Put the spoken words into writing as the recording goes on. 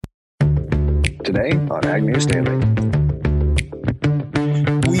today on Ag News Daily.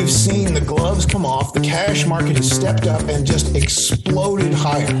 We've seen the gloves come off. The cash market has stepped up and just exploded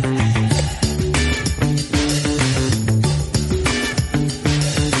higher.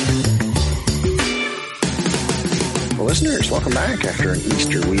 Well, listeners, welcome back after an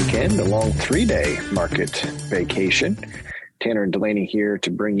Easter weekend, a long 3-day market vacation. Tanner and Delaney here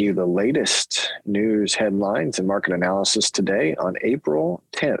to bring you the latest news headlines and market analysis today on April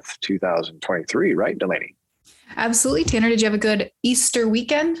 10th, 2023. Right, Delaney? Absolutely. Tanner, did you have a good Easter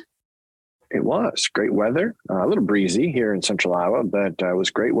weekend? It was great weather, a little breezy here in central Iowa, but it was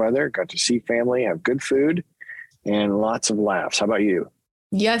great weather. Got to see family, have good food, and lots of laughs. How about you?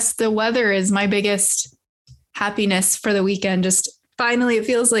 Yes, the weather is my biggest happiness for the weekend. Just finally, it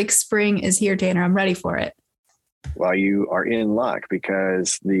feels like spring is here, Tanner. I'm ready for it. Well, you are in luck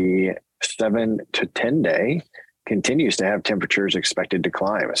because the 7 to 10 day continues to have temperatures expected to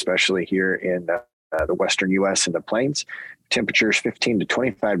climb, especially here in the western U.S. and the plains. Temperatures 15 to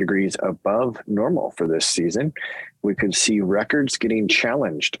 25 degrees above normal for this season. We could see records getting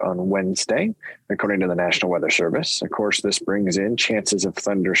challenged on Wednesday, according to the National Weather Service. Of course, this brings in chances of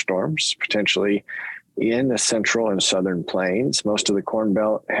thunderstorms, potentially in the central and southern plains. Most of the Corn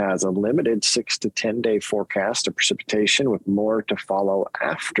Belt has a limited 6 to 10 day forecast of precipitation, with more to follow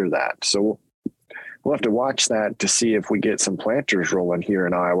after that. So we'll have to watch that to see if we get some planters rolling here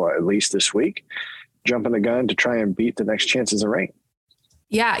in Iowa, at least this week. Jumping the gun to try and beat the next chances of rain.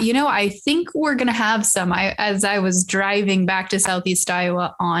 Yeah, I think we're going to have some. As I was driving back to Southeast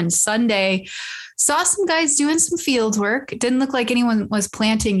Iowa on Sunday, saw some guys doing some field work. It didn't look like anyone was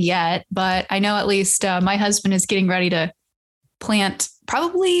planting yet, but I know at least my husband is getting ready to plant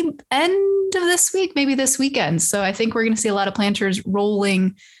probably end of this week, maybe this weekend. So I think we're going to see a lot of planters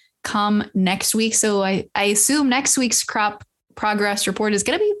rolling come next week. So I assume next week's crop progress report is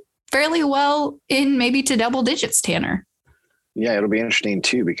going to be fairly well in maybe to double digits, Tanner. Yeah, it'll be interesting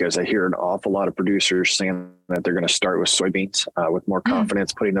too, because I hear an awful lot of producers saying that they're going to start with soybeans with more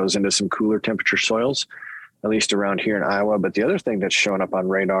confidence, putting those into some cooler temperature soils, at least around here in Iowa. But the other thing that's shown up on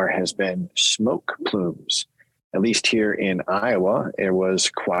radar has been smoke plumes. At least here in Iowa, there was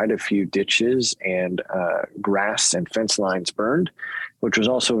quite a few ditches and grass and fence lines burned, which was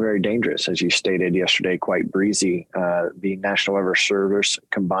also very dangerous. As you stated yesterday, quite breezy. The National Weather Service,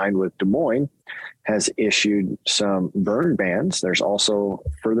 combined with Des Moines, has issued some burn bans. There's also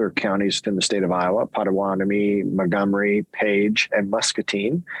further counties within the state of Iowa, Potawatomi, Montgomery, Page, and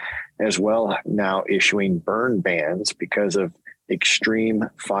Muscatine, as well, now issuing burn bans because of extreme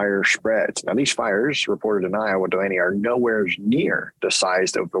fire spreads. Now, these fires reported in Iowa, Delaney, are nowhere near the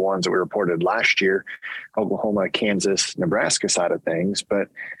size of the ones that we reported last year, Oklahoma, Kansas, Nebraska side of things. But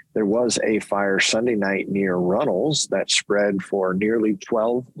there was a fire Sunday night near Runnels that spread for nearly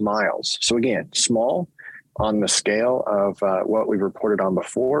 12 miles. So again, small on the scale of what we've reported on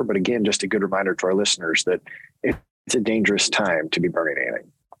before. But again, just a good reminder to our listeners that it's a dangerous time to be burning anything.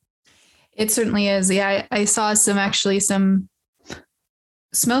 It certainly is. Yeah, I saw some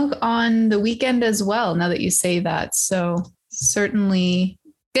smoke on the weekend as well, now that you say that. So certainly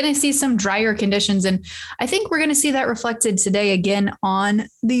going to see some drier conditions. And I think we're going to see that reflected today again on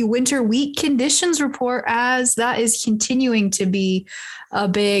the winter wheat conditions report, as that is continuing to be a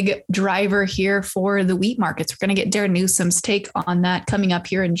big driver here for the wheat markets. We're going to get Darin Newsom's take on that coming up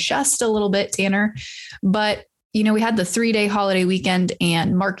here in just a little bit, Tanner. But we had the 3-day holiday weekend,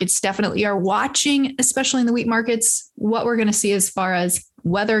 and markets definitely are watching, especially in the wheat markets, what we're going to see as far as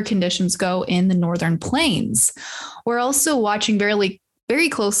weather conditions go in the northern plains. We're also watching very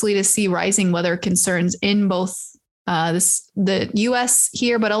closely to see rising weather concerns in both the U.S.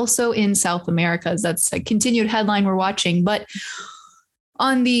 here, but also in South America. That's a continued headline we're watching. But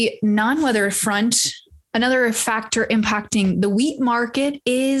on the non-weather front, another factor impacting the wheat market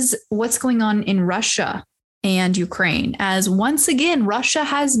is what's going on in Russia and Ukraine, as once again, Russia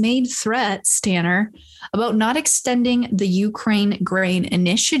has made threats, Tanner, about not extending the Ukraine grain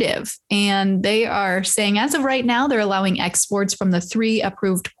initiative. And they are saying, as of right now, they're allowing exports from the 3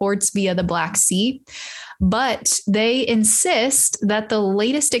 approved ports via the Black Sea. But they insist that the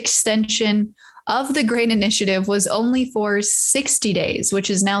latest extension of the grain initiative was only for 60 days, which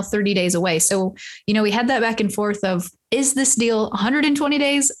is now 30 days away. So, we had that back and forth of, is this deal 120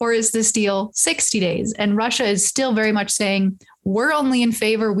 days or is this deal 60 days? And Russia is still very much saying, we're only in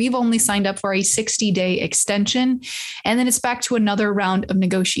favor. We've only signed up for a 60-day extension. And then it's back to another round of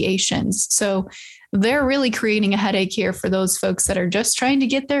negotiations. So they're really creating a headache here for those folks that are just trying to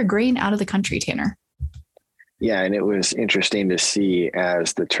get their grain out of the country, Tanner. Yeah, and it was interesting to see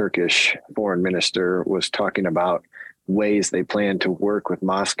as the Turkish foreign minister was talking about ways they plan to work with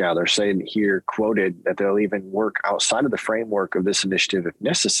Moscow. They're saying here, quoted, that they'll even work outside of the framework of this initiative if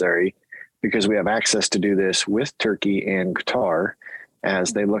necessary, because we have access to do this with Turkey and Qatar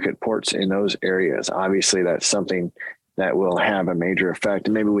as they look at ports in those areas. Obviously, that's something that will have a major effect.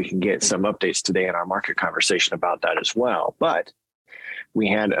 And maybe we can get some updates today in our market conversation about that as well. But we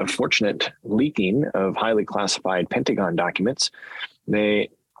had a fortunate leaking of highly classified Pentagon documents. They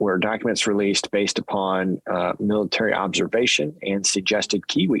were documents released based upon military observation and suggested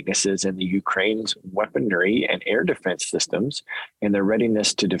key weaknesses in the Ukraine's weaponry and air defense systems and their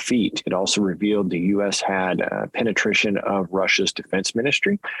readiness to defeat. It also revealed the U.S. had penetration of Russia's defense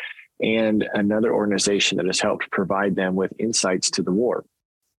ministry and another organization that has helped provide them with insights to the war.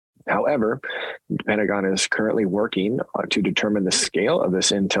 However, the Pentagon is currently working to determine the scale of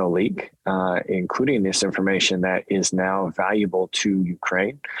this intel leak, including this information that is now valuable to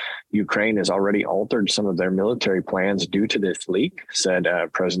Ukraine. Ukraine has already altered some of their military plans due to this leak, said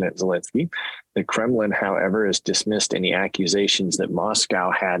President Zelensky. The Kremlin, however, has dismissed any accusations that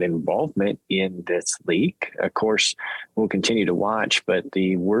Moscow had involvement in this leak. Of course, we'll continue to watch, but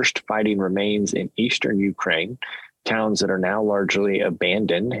the worst fighting remains in eastern Ukraine. Towns that are now largely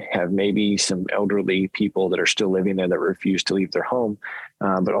abandoned have maybe some elderly people that are still living there that refuse to leave their home.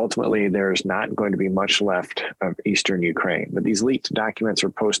 But ultimately, there's not going to be much left of eastern Ukraine. But these leaked documents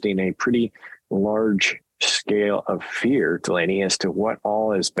are posting a pretty large scale of fear, Delaney, as to what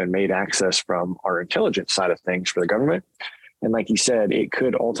all has been made access from our intelligence side of things for the government. And like you said, it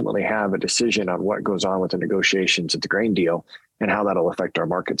could ultimately have a decision on what goes on with the negotiations of the grain deal and how that'll affect our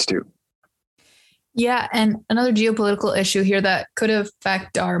markets too. Yeah. And another geopolitical issue here that could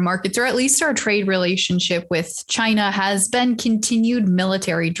affect our markets, or at least our trade relationship with China, has been continued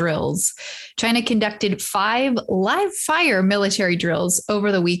military drills. China conducted 5 live fire military drills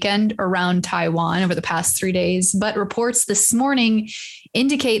over the weekend around Taiwan over the past 3 days. But reports this morning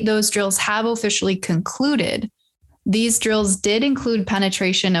indicate those drills have officially concluded. These drills did include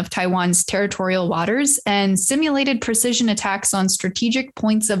penetration of Taiwan's territorial waters and simulated precision attacks on strategic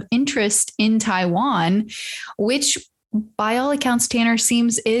points of interest in Taiwan, which by all accounts, Tanner,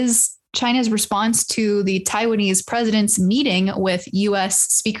 seems is China's response to the Taiwanese president's meeting with U.S.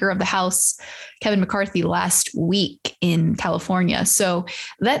 Speaker of the House, Kevin McCarthy, last week in California. So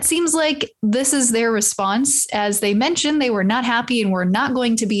that seems like this is their response. As they mentioned, they were not happy and were not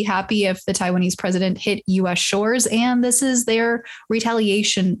going to be happy if the Taiwanese president hit U.S. shores. And this is their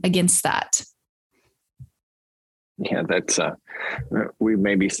retaliation against that. Yeah, that's we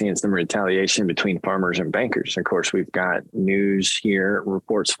may be seeing some retaliation between farmers and bankers. Of course, we've got news here,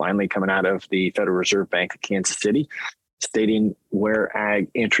 reports finally coming out of the Federal Reserve Bank of Kansas City, stating where ag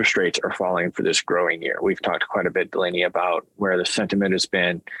interest rates are falling for this growing year. We've talked quite a bit, Delaney, about where the sentiment has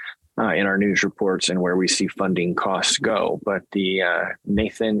been in our news reports and where we see funding costs go. But the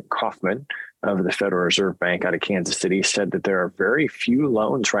Nathan Kaufman of the Federal Reserve Bank out of Kansas City said that there are very few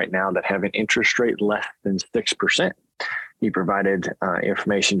loans right now that have an interest rate less than 6%. He provided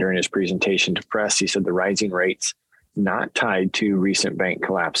information during his presentation to press. He said the rising rates not tied to recent bank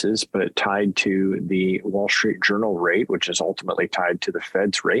collapses, but tied to the Wall Street Journal rate, which is ultimately tied to the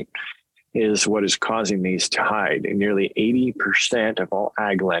Fed's rate, is what is causing these to hide. And nearly 80% of all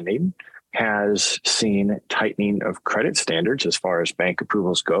ag lending has seen tightening of credit standards as far as bank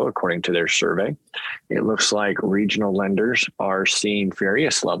approvals go, according to their survey. It looks like regional lenders are seeing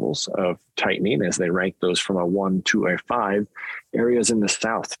various levels of tightening as they rank those from a 1 to a 5. Areas in the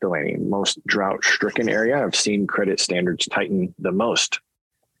South, Delaney, most drought-stricken area, have seen credit standards tighten the most.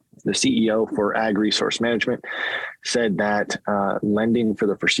 The CEO for Ag Resource Management said that lending for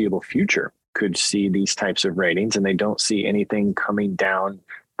the foreseeable future could see these types of ratings, and they don't see anything coming down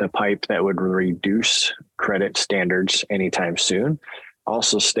the pipe that would reduce credit standards anytime soon.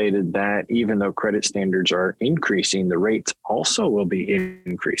 Also stated that even though credit standards are increasing, the rates also will be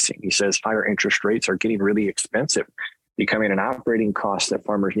increasing. He says higher interest rates are getting really expensive, becoming an operating cost that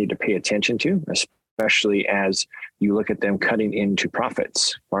farmers need to pay attention to, especially as you look at them cutting into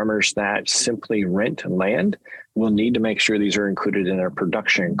profits. Farmers that simply rent land will need to make sure these are included in their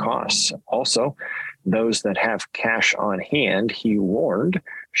production costs. Also, those that have cash on hand, he warned,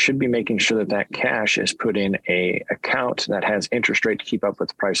 should be making sure that that cash is put in a account that has interest rate to keep up with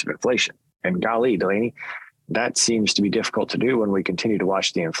the price of inflation. And golly, Delaney, that seems to be difficult to do when we continue to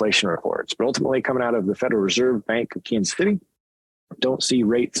watch the inflation reports. But ultimately, coming out of the Federal Reserve Bank of Kansas City, don't see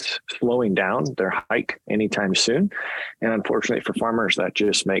rates slowing down their hike anytime soon. And unfortunately for farmers, that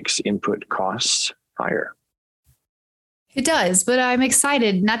just makes input costs higher. It does, but I'm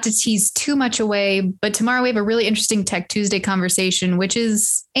excited not to tease too much away. But tomorrow we have a really interesting Tech Tuesday conversation, which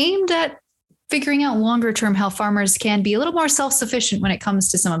is aimed at figuring out longer term how farmers can be a little more self-sufficient when it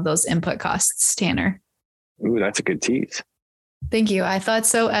comes to some of those input costs, Tanner. Ooh, that's a good tease. Thank you. I thought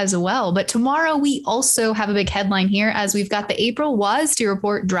so as well. But tomorrow we also have a big headline here as we've got the April WASDE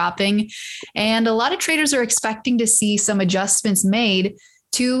report dropping. And a lot of traders are expecting to see some adjustments made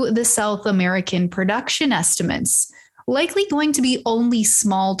to the South American production estimates. Likely going to be only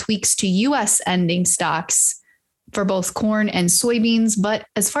small tweaks to U.S. ending stocks for both corn and soybeans. But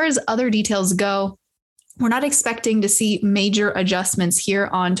as far as other details go, we're not expecting to see major adjustments here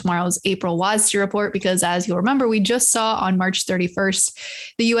on tomorrow's April WASDE report because, as you'll remember, we just saw on March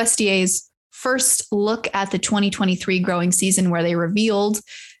 31st, the USDA's first look at the 2023 growing season where they revealed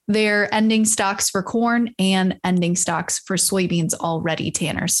their ending stocks for corn and ending stocks for soybeans already,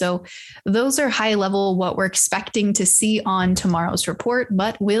 Tanner. So those are high level what we're expecting to see on tomorrow's report,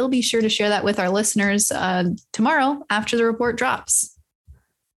 but we'll be sure to share that with our listeners tomorrow after the report drops.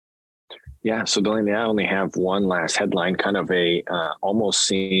 Yeah, so Delaney, I only have one last headline, kind of a almost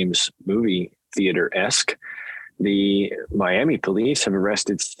seems movie theater-esque. The Miami police have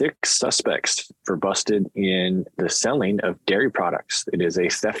arrested 6 suspects for busted in the selling of dairy products. It is a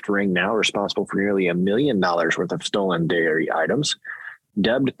theft ring now responsible for nearly $1 million worth of stolen dairy items.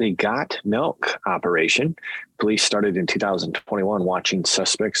 Dubbed the Got Milk operation, police started in 2021 watching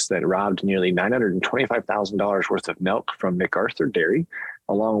suspects that robbed nearly $925,000 worth of milk from MacArthur Dairy,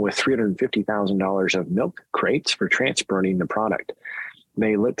 along with $350,000 of milk crates for transporting the product.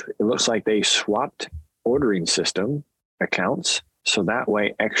 It looks like they swapped ordering system accounts, so that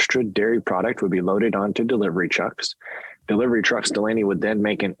way extra dairy product would be loaded onto delivery trucks. Delivery trucks, Delaney, would then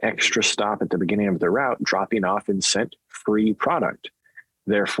make an extra stop at the beginning of the route, dropping off and sent free product.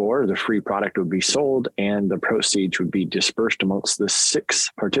 Therefore, the free product would be sold and the proceeds would be dispersed amongst the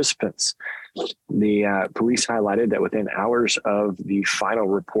 6 participants. The police highlighted that within hours of the final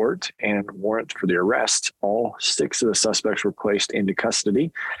report and warrant for the arrest, all 6 of the suspects were placed into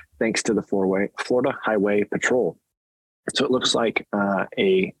custody thanks to the Florida Highway Patrol. So it looks like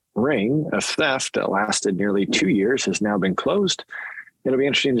a ring of theft that lasted nearly 2 years has now been closed. It'll be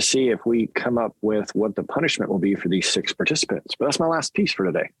interesting to see if we come up with what the punishment will be for these 6 participants. But that's my last piece for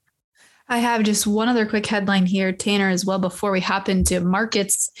today. I have just one other quick headline here, Tanner, as well, before we hop into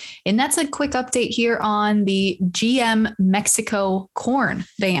markets. And that's a quick update here on the GM Mexico corn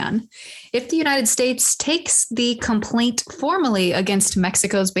ban. If the United States takes the complaint formally against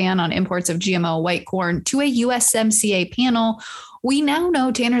Mexico's ban on imports of GMO white corn to a USMCA panel, we now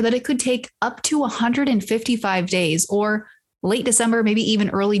know, Tanner, that it could take up to 155 days or late December, maybe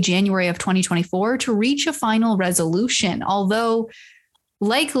even early January of 2024 to reach a final resolution, although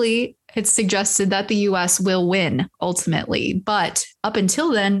likely it's suggested that the U.S. will win ultimately. But up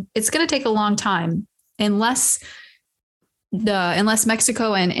until then, it's going to take a long time unless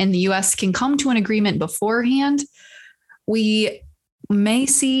Mexico and the U.S. can come to an agreement beforehand. We may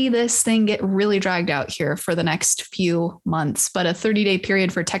see this thing get really dragged out here for the next few months, but a 30-day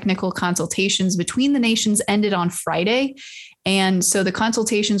period for technical consultations between the nations ended on Friday. And so the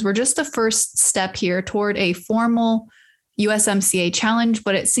consultations were just the first step here toward a formal USMCA challenge,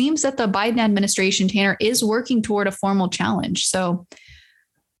 but it seems that the Biden administration, Tanner, is working toward a formal challenge. So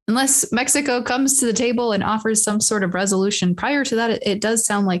unless Mexico comes to the table and offers some sort of resolution prior to that, it does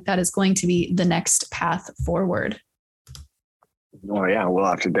sound like that is going to be the next path forward. Oh, yeah, we'll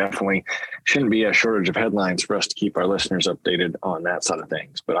have to definitely, shouldn't be a shortage of headlines for us to keep our listeners updated on that side of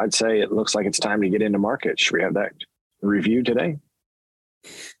things. But I'd say it looks like it's time to get into markets. Should we have that review today?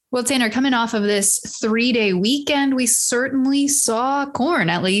 Well, Tanner, coming off of this 3-day weekend, we certainly saw corn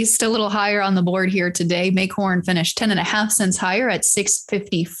at least a little higher on the board here today. May corn finished 10.5 cents higher at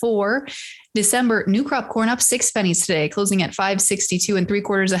 $6.54. December new crop corn up 6 pennies today, closing at $5.62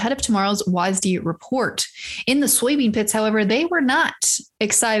 3/4 ahead of tomorrow's WASDE report. In the soybean pits, however, they were not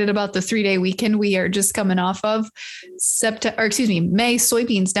excited about the 3-day weekend we are just coming off of. May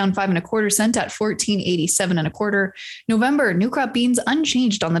soybeans down 5 1/4 cents at $14.87 1/4. November new crop beans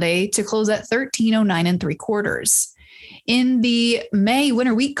unchanged on the day to close at $13.09 3/4. In the May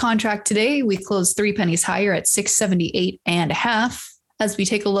winter wheat contract today, we closed 3 pennies higher at $6.78 1/2. As we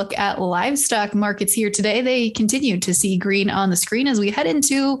take a look at livestock markets here today, they continue to see green on the screen as we head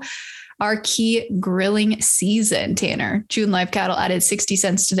into our key grilling season, Tanner. June live cattle added 60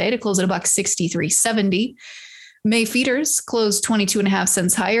 cents today to close at $163.70. May feeders closed 22.5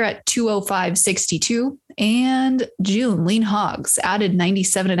 cents higher at $205.62. And June lean hogs added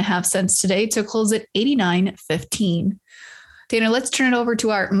 97.5 cents today to close at $89.15. Tanner, let's turn it over to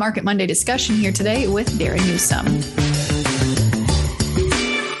our Market Monday discussion here today with Darin Newsom.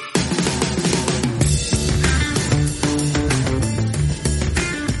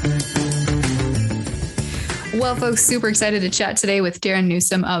 Well, folks, super excited to chat today with Darin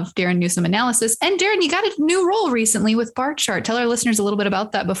Newsom of Darin Newsom Analysis. And Darin, you got a new role recently with Bar Chart. Tell our listeners a little bit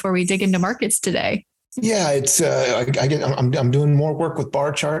about that before we dig into markets today. Yeah, it's I'm doing more work with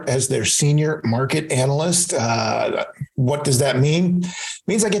Bar Chart as their senior market analyst. What does that mean? It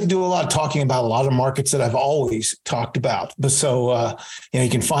means I get to do a lot of talking about a lot of markets that I've always talked about. But so you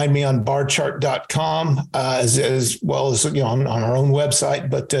can find me on barchart.com as well as on our own website.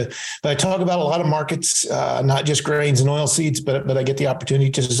 But I talk about a lot of markets, not just grains and oil seeds, but I get the opportunity,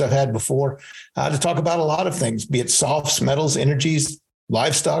 just as I've had before, to talk about a lot of things, be it softs, metals, energies,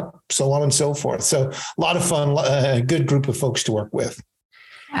 livestock, so on and so forth. So a lot of fun, a good group of folks to work with.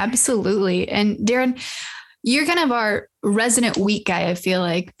 Absolutely. And Darin, you're kind of our resident wheat guy, I feel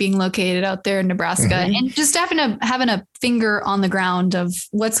like, being located out there in Nebraska and just having a finger on the ground of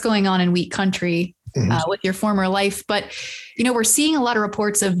what's going on in wheat country with your former life. But, we're seeing a lot of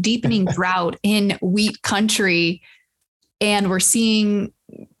reports of deepening drought in wheat country, and we're seeing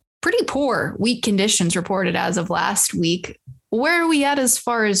pretty poor wheat conditions reported as of last week. Where are we at as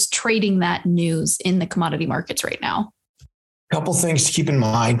far as trading that news in the commodity markets right now? A couple things to keep in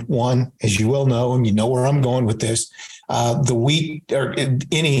mind. One, as you well know, and you know where I'm going with this, the wheat or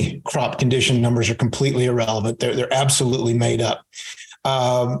any crop condition numbers are completely irrelevant. They're absolutely made up.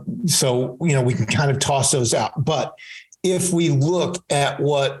 So we can kind of toss those out. But if we look at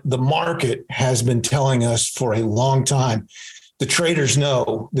what the market has been telling us for a long time, the traders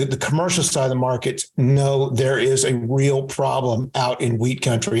know, the commercial side of the markets know there is a real problem out in wheat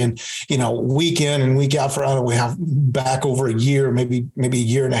country. And, week in and week out we have back over a year, maybe a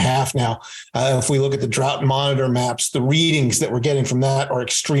year and a half now. If we look at the drought monitor maps, the readings that we're getting from that are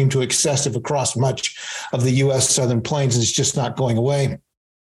extreme to excessive across much of the U.S. Southern Plains, and it's just not going away.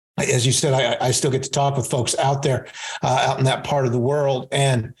 As you said, I still get to talk with folks out there, out in that part of the world.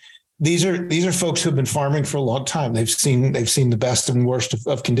 And these are folks who have been farming for a long time. They've seen the best and worst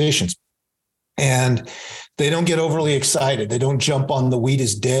of conditions, and they don't get overly excited. They don't jump on the wheat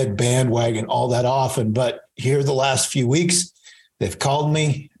is dead bandwagon all that often. But here the last few weeks, they've called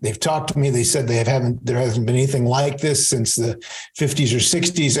me, they've talked to me. They said there hasn't been anything like this since the 50s or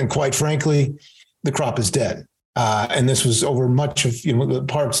 60s, and quite frankly, the crop is dead. And this was over much of the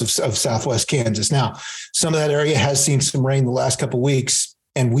parts of Southwest Kansas. Now, some of that area has seen some rain the last couple of weeks.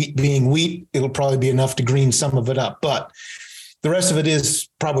 And wheat being wheat, it'll probably be enough to green some of it up. But the rest of it is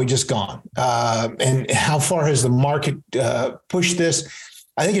probably just gone. And how far has the market pushed this?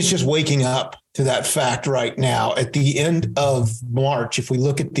 I think it's just waking up to that fact right now. At the end of March, if we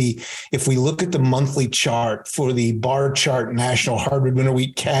look at the monthly chart for the Bar Chart National Hardwood Winter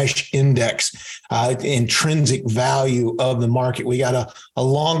Wheat Cash Index, intrinsic value of the market, we got a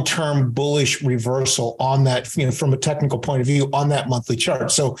long-term bullish reversal on that, from a technical point of view on that monthly chart.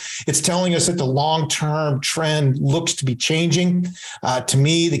 So it's telling us that the long-term trend looks to be changing. To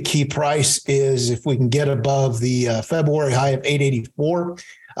me, the key price is if we can get above the February high of 884.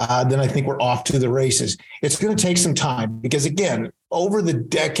 Then I think we're off to the races. It's going to take some time because, again, over the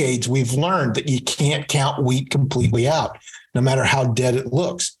decades, we've learned that you can't count wheat completely out, no matter how dead it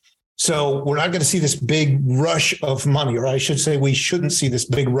looks. So we're not going to see this big rush of money, or I should say we shouldn't see this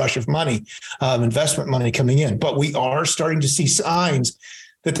big rush of money, investment money coming in. But we are starting to see signs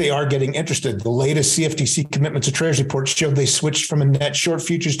that they are getting interested. The latest CFTC commitment to Treasury report showed they switched from a net short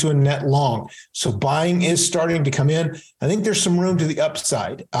futures to a net long. So buying is starting to come in. I think there's some room to the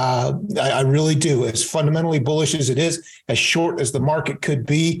upside. I really do. As fundamentally bullish as it is, as short as the market could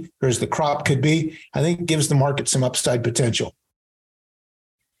be, or as the crop could be, I think it gives the market some upside potential.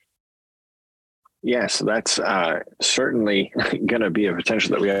 Yes, that's certainly going to be a potential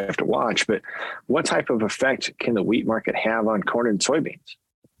that we have to watch. But what type of effect can the wheat market have on corn and soybeans?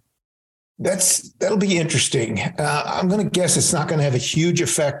 That'll be interesting. I'm going to guess it's not going to have a huge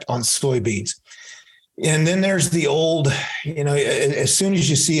effect on soybeans. And then there's the old, as soon as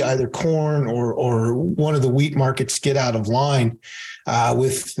you see either corn or one of the wheat markets get out of line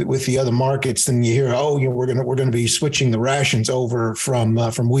with the other markets, then you hear, we're going to be switching the rations over from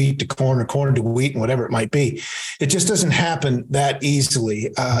wheat to corn or corn to wheat and whatever it might be. It just doesn't happen that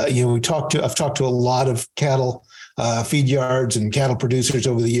easily. I've talked to a lot of cattle feed yards and cattle producers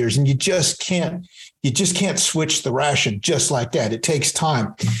over the years, and you just can't switch the ration just like that. It takes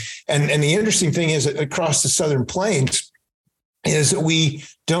time. And the interesting thing is that across the Southern Plains is that we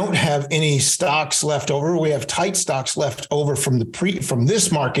don't have any stocks left over. We have tight stocks left over from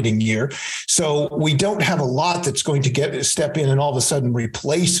this marketing year. So we don't have a lot that's going to step in and all of a sudden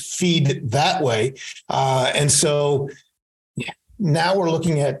replace feed that way. And so Now we're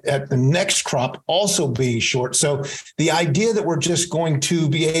looking at the next crop also being short. So the idea that we're just going to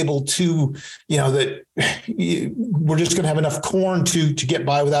be able to, that we're just going to have enough corn to get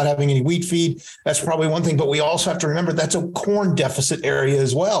by without having any wheat feed, that's probably one thing. But we also have to remember that's a corn deficit area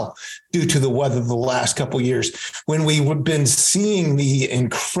as well, due to the weather of the last couple of years, when we've been seeing the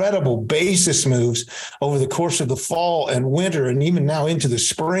incredible basis moves over the course of the fall and winter, and even now into the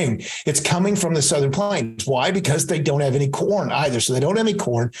spring. It's coming from the Southern Plains. Why? Because they don't have any corn either. So they don't have any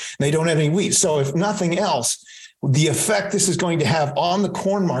corn, and they don't have any wheat. So if nothing else, the effect this is going to have on the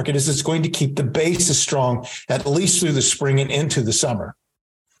corn market is it's going to keep the basis strong, at least through the spring and into the summer.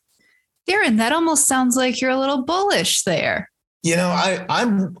 Darin, that almost sounds like you're a little bullish there.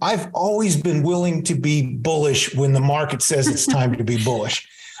 I've always been willing to be bullish when the market says it's time to be bullish.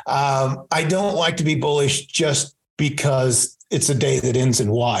 I don't like to be bullish just because it's a day that ends in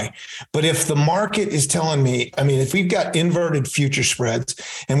Y. But if the market is telling me, if we've got inverted future spreads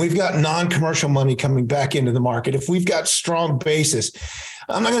and we've got non-commercial money coming back into the market, if we've got strong basis,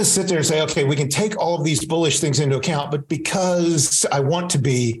 I'm not going to sit there and say, okay, we can take all of these bullish things into account, but because I want to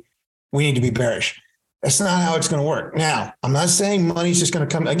be, we need to be bearish. That's not how it's going to work. Now, I'm not saying money's just going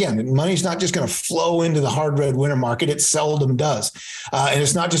to come. Again, money's not just going to flow into the hard red winter market. It seldom does. And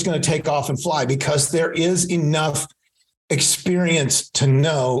it's not just going to take off and fly, because there is enough experience to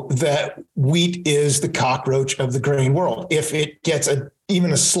know that wheat is the cockroach of the grain world. If it gets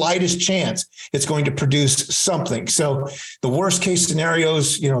even a slightest chance, it's going to produce something. So the worst case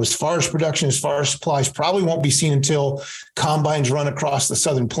scenarios, as far as production, as far as supplies, probably won't be seen until combines run across the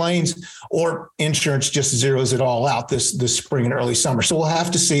Southern Plains or insurance just zeroes it all out this spring and early summer. So we'll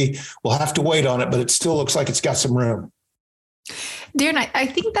have to see. We'll have to wait on it, but it still looks like it's got some room. Darin, I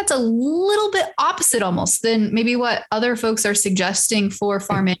think that's a little bit opposite almost than maybe what other folks are suggesting for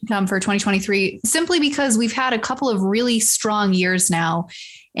farm income for 2023, simply because we've had a couple of really strong years now.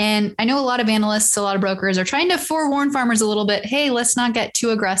 And I know a lot of analysts, a lot of brokers are trying to forewarn farmers a little bit. Hey, let's not get too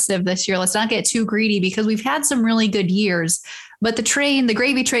aggressive this year. Let's not get too greedy, because we've had some really good years. But the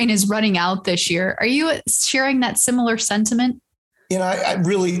gravy train is running out this year. Are you sharing that similar sentiment? I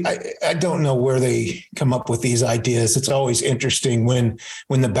don't know where they come up with these ideas. It's always interesting when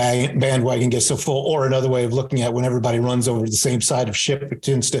the bandwagon gets so full, or another way of looking at when everybody runs over the same side of ship, it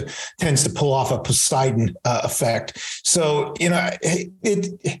tends to pull off a Poseidon effect. So,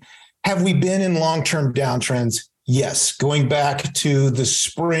 have we been in long-term downtrends? Yes. Going back to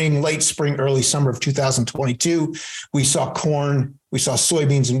the late spring, early summer of 2022, we saw corn, we saw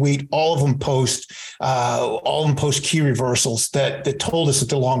soybeans and wheat, all of them post key reversals that told us that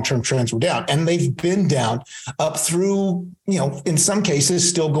the long-term trends were down. And they've been down up through, in some cases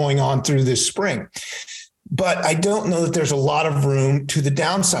still going on through this spring. But I don't know that there's a lot of room to the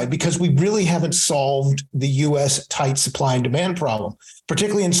downside, because we really haven't solved the U.S. tight supply and demand problem,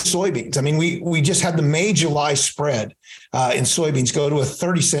 particularly in soybeans. We just had the May July spread in soybeans go to a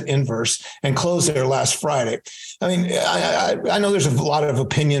 30-cent inverse and close there last Friday. I know there's a lot of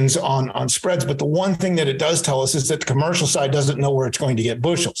opinions on spreads, but the one thing that it does tell us is that the commercial side doesn't know where it's going to get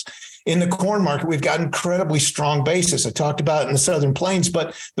bushels. In the corn market, we've got incredibly strong basis. I talked about it in the Southern Plains,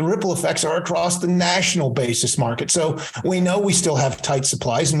 but the ripple effects are across the national basis market. So we know we still have tight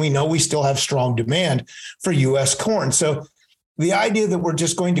supplies, and we know we still have strong demand for U.S. corn. So the idea that we're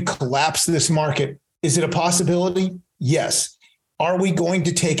just going to collapse this market, is it a possibility? Yes. Are we going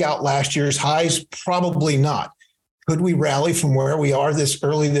to take out last year's highs? Probably not. Could we rally from where we are this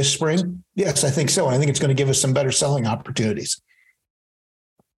early this spring? Yes, I think so. And I think it's going to give us some better selling opportunities.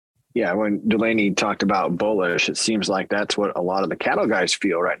 Yeah, when Delaney talked about bullish, it seems like that's what a lot of the cattle guys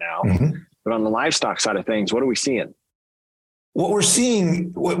feel right now. Mm-hmm. But on the livestock side of things, what are we seeing? What we're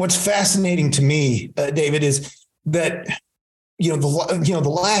seeing, what's fascinating to me, David, is that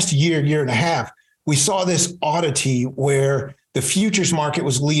the last year and a half, we saw this oddity where the futures market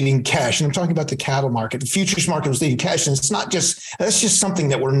was leading cash, and I'm talking about the cattle market. The futures market was leading cash, and that's just something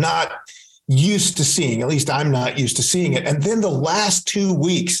that we're not used to seeing. At least I'm not used to seeing it. And then the last 2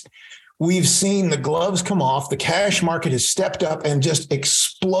 weeks, we've seen the gloves come off. The cash market has stepped up and just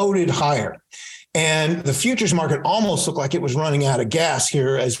exploded higher. And the futures market almost looked like it was running out of gas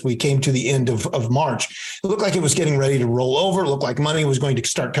here as we came to the end of March. It looked like it was getting ready to roll over. It looked like money was going to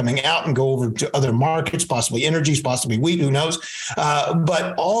start coming out and go over to other markets, possibly energies, possibly wheat, who knows.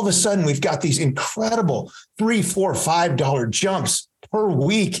 But all of a sudden, we've got these incredible $3, $4, $5 jumps per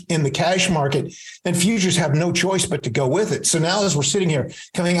week in the cash market, and futures have no choice but to go with it. So now as we're sitting here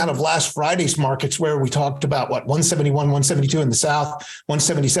coming out of last Friday's markets where we talked about 171, 172 in the South,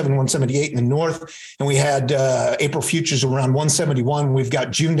 177, 178 in the North, and we had April futures around 171. We've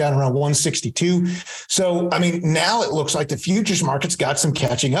got June down around 162. So, I mean, now it looks like the futures market's got some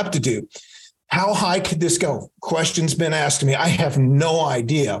catching up to do. How high could this go? Questions been asked to me. I have no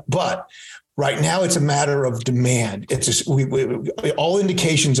idea, but right now it's a matter of demand. It's just, all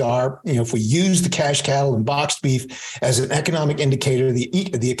indications are, if we use the cash cattle and boxed beef as an economic indicator,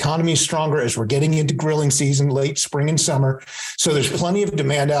 the economy is stronger as we're getting into grilling season, late spring and summer. So there's plenty of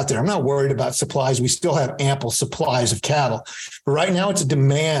demand out there. I'm not worried about supplies. We still have ample supplies of cattle. But right now it's a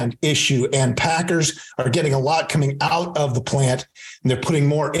demand issue, and packers are getting a lot coming out of the plant, and they're putting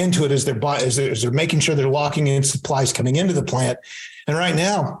more into it as they're making sure they're locking in supplies coming into the plant. And right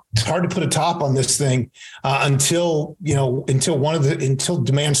now, it's hard to put a top on this thing until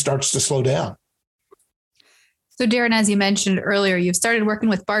demand starts to slow down. So, Darin, as you mentioned earlier, you've started working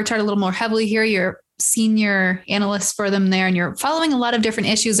with Bar Chart a little more heavily here. You're senior analyst for them there, and you're following a lot of different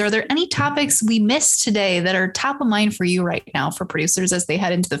issues. Are there any topics we missed today that are top of mind for you right now for producers as they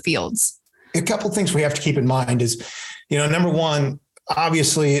head into the fields? A couple of things we have to keep in mind is, number one,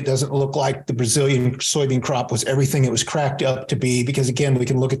 obviously, it doesn't look like the Brazilian soybean crop was everything it was cracked up to be, because, again, we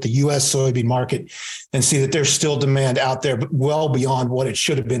can look at the U.S. soybean market and see that there's still demand out there, but well beyond what it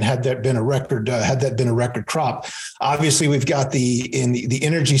should have been had that been a record crop. Obviously, we've got in the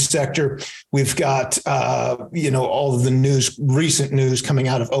energy sector, we've got all of the recent news coming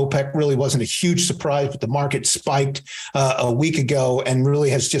out of OPEC. Really wasn't a huge surprise, but the market spiked a week ago and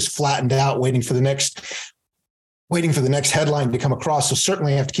really has just flattened out, waiting for the next headline to come across. So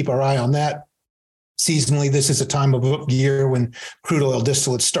certainly have to keep our eye on that. Seasonally, this is a time of year when crude oil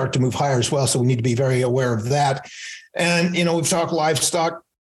distillates start to move higher as well. So we need to be very aware of that. And, we've talked livestock.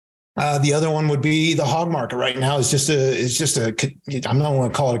 The other one would be the hog market right now is just I'm not going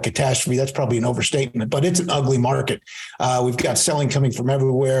to call it a catastrophe. That's probably an overstatement, but it's an ugly market. We've got selling coming from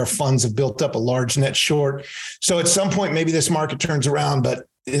everywhere. Funds have built up a large net short. So at some point, maybe this market turns around, but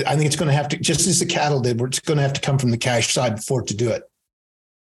I think it's going to have to, just as the cattle did, it's going to have to come from the cash side before to do it.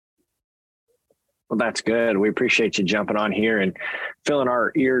 Well, that's good. We appreciate you jumping on here and filling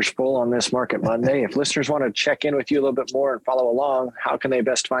our ears full on this Market Monday. If listeners want to check in with you a little bit more and follow along, how can they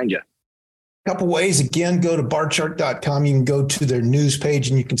best find you? A couple ways. Again, go to barchart.com. You can go to their news page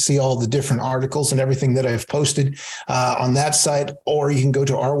and you can see all the different articles and everything that I've posted on that site, or you can go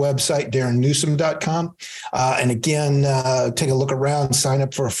to our website, darinnewsom.com. And again, take a look around, sign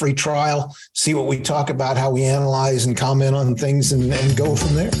up for a free trial, see what we talk about, how we analyze and comment on things, and go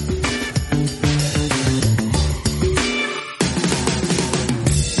from there.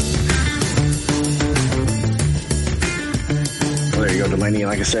 There you go, Delaney.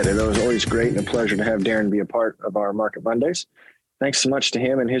 Like I said, it was always great and a pleasure to have Darin be a part of our Market Mondays. Thanks so much to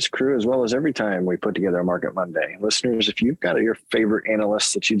him and his crew, as well as every time we put together a Market Monday. Listeners, if you've got your favorite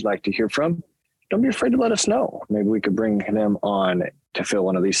analysts that you'd like to hear from, don't be afraid to let us know. Maybe we could bring them on to fill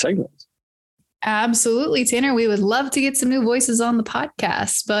one of these segments. Absolutely, Tanner. We would love to get some new voices on the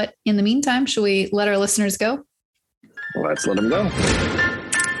podcast. But in the meantime, should we let our listeners go? Let's let them go.